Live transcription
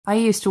I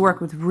used to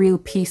work with real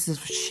pieces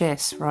of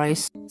shit, right?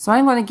 So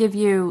I'm going to give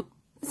you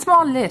a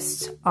small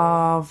list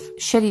of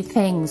shitty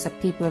things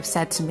that people have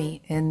said to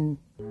me in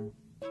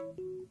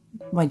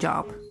my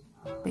job,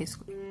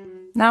 basically.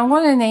 Now I'm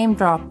going to name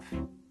drop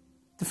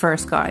the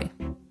first guy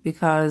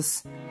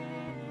because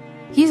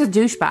he's a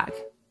douchebag.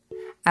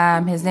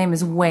 His name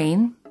is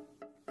Wayne.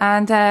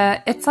 And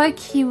it's like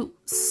he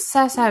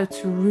set out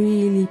to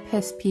really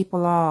piss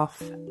people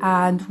off.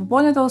 And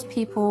one of those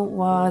people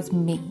was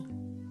me.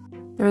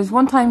 There was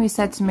one time he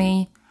said to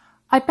me,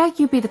 I bet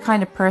you'd be the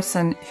kind of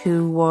person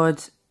who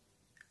would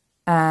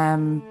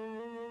turn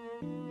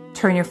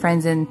your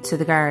friends into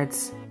the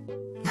guards.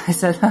 I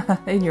said,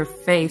 in your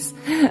face,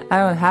 I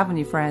don't have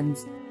any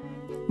friends.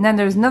 And then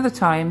there was another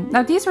time,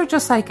 now these were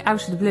just like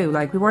out of the blue,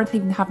 like we weren't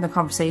even having a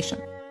conversation.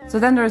 So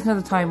then there was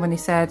another time when he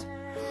said,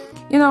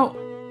 you know,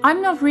 I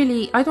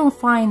don't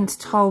find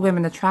tall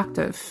women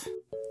attractive.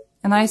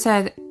 And I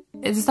said,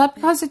 is that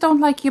because I don't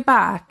like you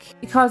back?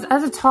 Because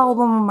as a tall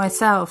woman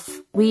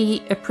myself,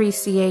 we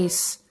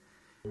appreciate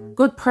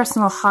good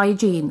personal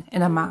hygiene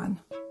in a man.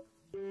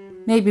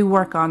 Maybe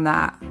work on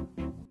that.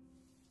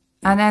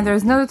 And then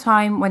there's another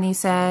time when he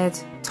said,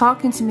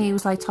 talking to me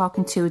was like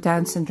talking to a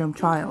Down syndrome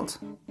child.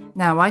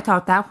 Now, I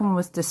thought that one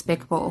was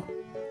despicable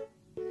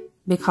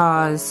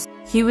because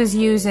he was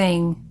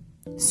using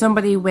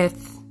somebody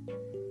with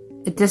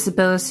a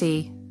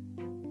disability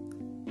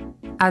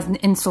as an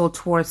insult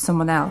towards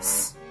someone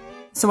else.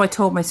 So I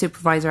told my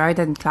supervisor I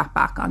didn't clap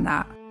back on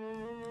that.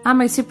 And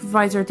my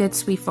supervisor did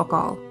sweet fuck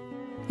all.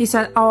 He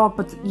said, oh,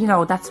 but you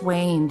know, that's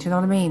Wayne, do you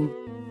know what I mean?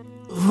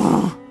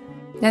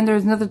 Then there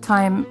was another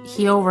time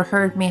he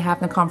overheard me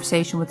having a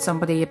conversation with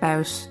somebody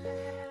about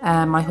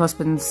my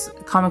husband's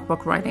comic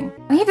book writing.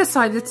 And he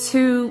decided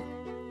to,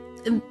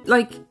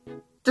 like,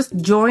 just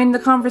join the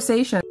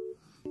conversation.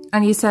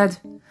 And he said,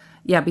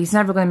 yeah, but he's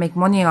never going to make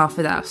money off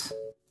of that.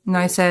 And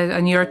I said,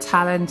 and your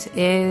talent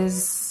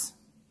is...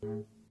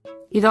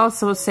 He'd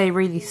also say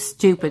really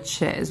stupid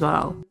shit as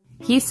well.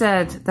 He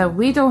said that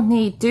we don't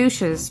need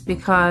douches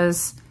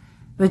because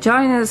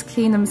vaginas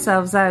clean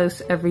themselves out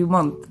every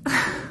month.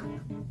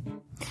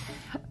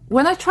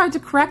 When I tried to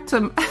correct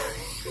him,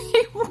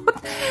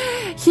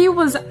 he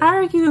was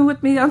arguing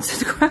with me onto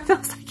the ground. I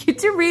was like, you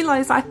do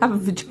realise I have a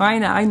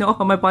vagina. I know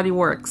how my body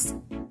works.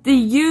 The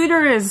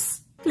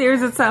uterus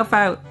clears itself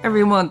out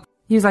every month.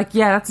 He was like,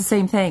 yeah, that's the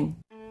same thing.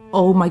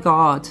 Oh my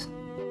God.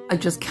 I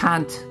just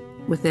can't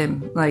with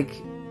him.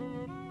 Like,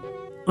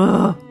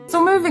 ugh.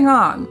 So moving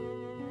on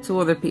to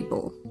other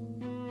people.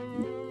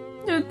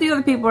 The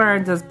other people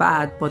aren't as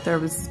bad, but there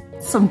was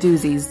some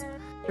doozies.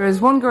 There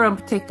was one girl in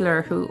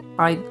particular who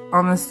I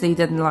honestly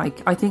didn't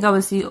like. I think I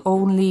was the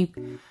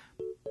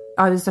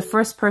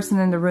first person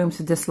in the room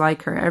to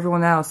dislike her.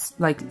 Everyone else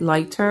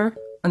liked her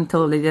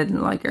until they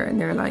didn't like her. And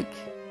they're like,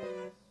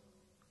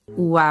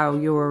 wow,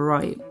 you were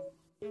right.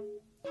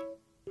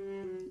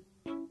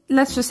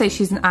 Let's just say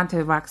she's an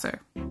anti-vaxxer.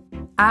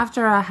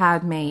 After I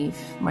had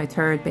Maeve, my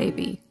third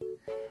baby,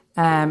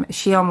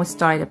 she almost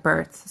died at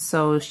birth.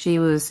 So she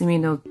was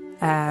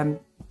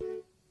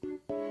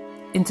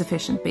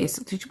insufficient,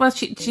 basically. Well,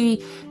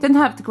 she didn't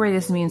have the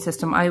greatest immune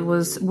system. I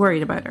was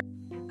worried about her.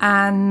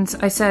 And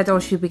I said, oh,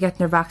 she'll be getting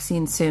her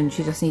vaccine soon.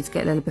 She just needs to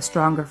get a little bit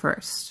stronger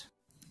first.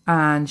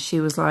 And she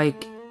was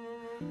like,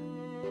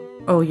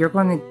 oh,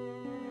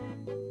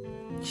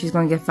 she's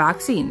going to get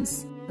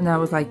vaccines. And I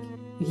was like,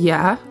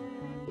 yeah.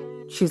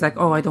 She's like,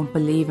 oh, I don't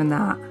believe in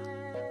that.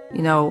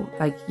 You know,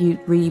 like, you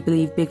really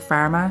believe Big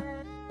Pharma?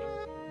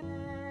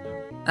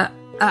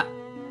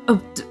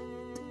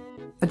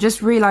 I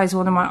just realised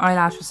one of my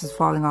eyelashes is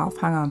falling off.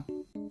 Hang on.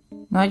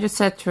 And I just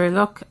said to her,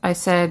 look, I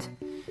said,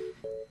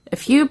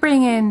 if you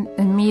bring in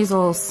a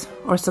measles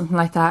or something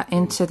like that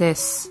into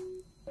this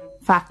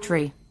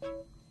factory,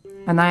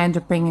 and I end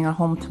up bringing it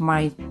home to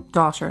my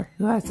daughter,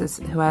 who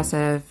has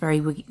a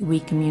very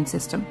weak immune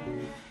system,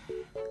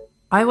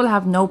 I will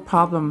have no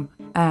problem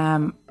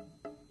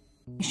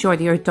sure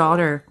that your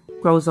daughter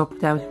grows up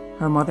without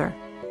her mother.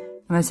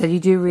 And I said, you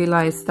do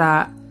realise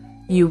that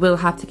you will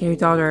have to get your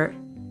daughter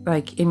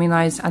like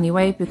immunised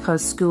anyway,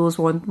 because schools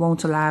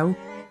won't allow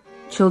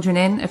children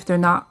in if they're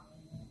not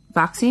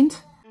vaccinated.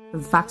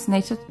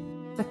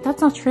 Like,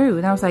 that's not true.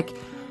 And I was like,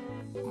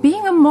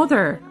 being a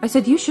mother, I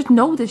said, you should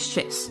know this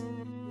shit.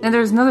 And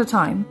there was another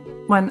time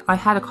when I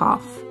had a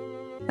cough.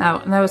 Now,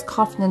 and I was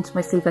coughing into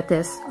my sleeve like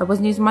this. I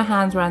wasn't using my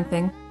hands or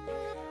anything.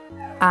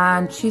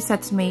 And she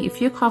said to me, if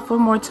you cough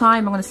one more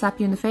time, I'm going to slap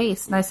you in the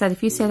face. And I said,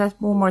 if you say that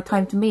one more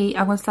time to me,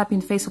 I'm going to slap you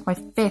in the face with my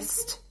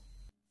fist.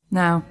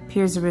 Now,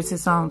 here's the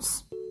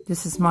resistance.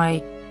 This is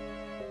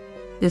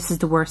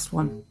the worst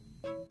one.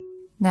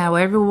 Now,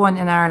 everyone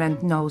in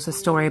Ireland knows a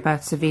story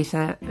about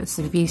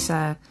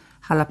Savita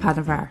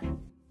Halappanavar,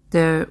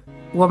 the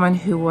woman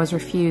who was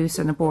refused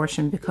an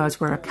abortion because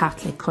we're a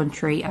Catholic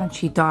country, and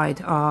she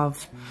died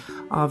of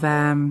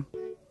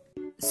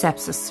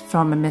sepsis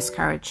from a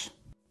miscarriage.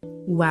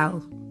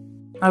 Well,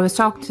 I was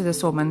talking to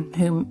this woman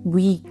whom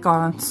we got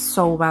on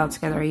so well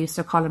together. I used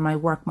to call her my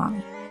work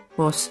mommy.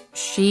 But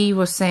she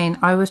was saying,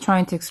 I was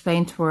trying to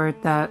explain to her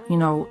that, you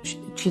know,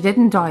 she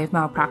didn't die of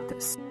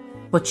malpractice.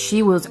 But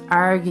she was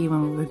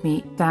arguing with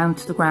me down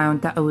to the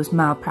ground that it was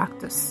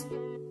malpractice.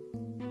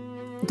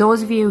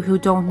 Those of you who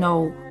don't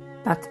know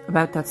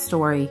about that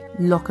story,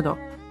 look it up.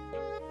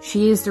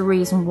 She is the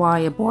reason why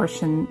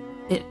abortion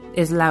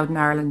is allowed in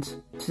Ireland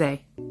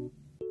today.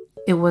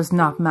 It was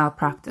not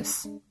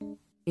malpractice.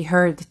 We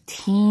heard the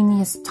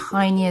teeniest,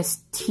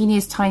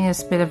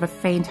 tiniest bit of a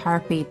faint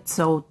heartbeat,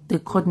 so they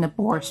couldn't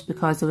abort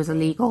because it was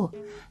illegal.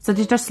 So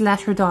they just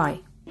let her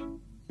die.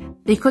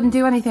 They couldn't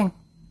do anything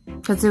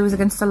because it was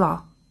against the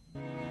law.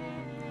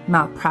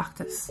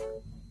 Malpractice.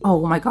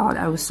 Oh my god,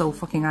 I was so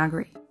fucking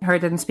angry. Her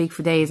didn't speak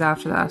for days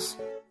after that.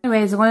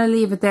 Anyways, I'm going to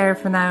leave it there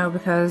for now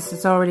because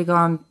it's already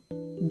gone,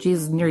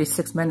 Jesus, nearly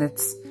 6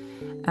 minutes.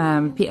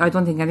 I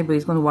don't think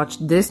anybody's going to watch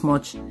this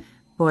much,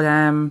 but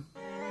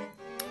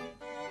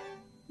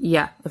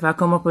yeah, if I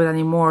come up with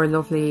any more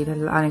lovely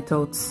little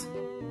anecdotes,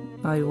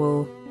 I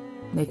will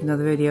make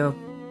another video.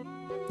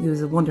 It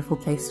was a wonderful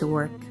place to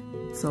work,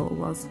 so it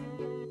was.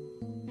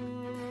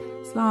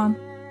 Slán.